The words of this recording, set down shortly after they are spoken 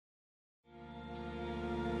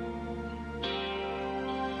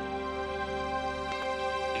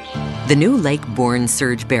The new Lake Bourne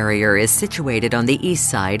surge barrier is situated on the east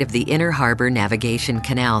side of the Inner Harbor Navigation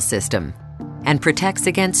Canal system and protects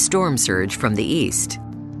against storm surge from the east.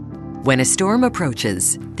 When a storm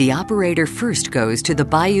approaches, the operator first goes to the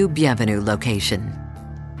Bayou Bienvenue location.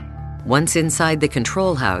 Once inside the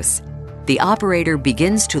control house, the operator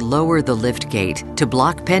begins to lower the lift gate to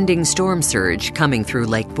block pending storm surge coming through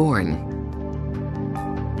Lake Bourne.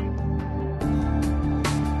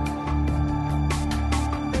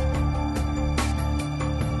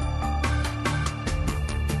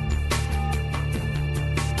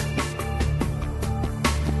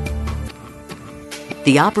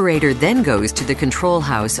 The operator then goes to the control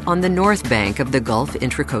house on the north bank of the Gulf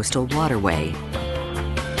Intracoastal Waterway.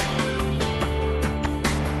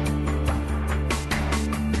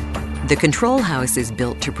 The control house is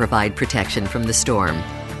built to provide protection from the storm,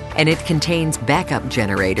 and it contains backup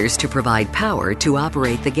generators to provide power to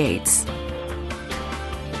operate the gates.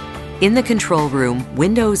 In the control room,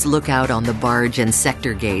 windows look out on the barge and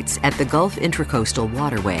sector gates at the Gulf Intracoastal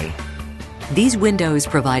Waterway. These windows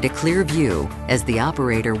provide a clear view as the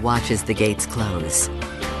operator watches the gates close.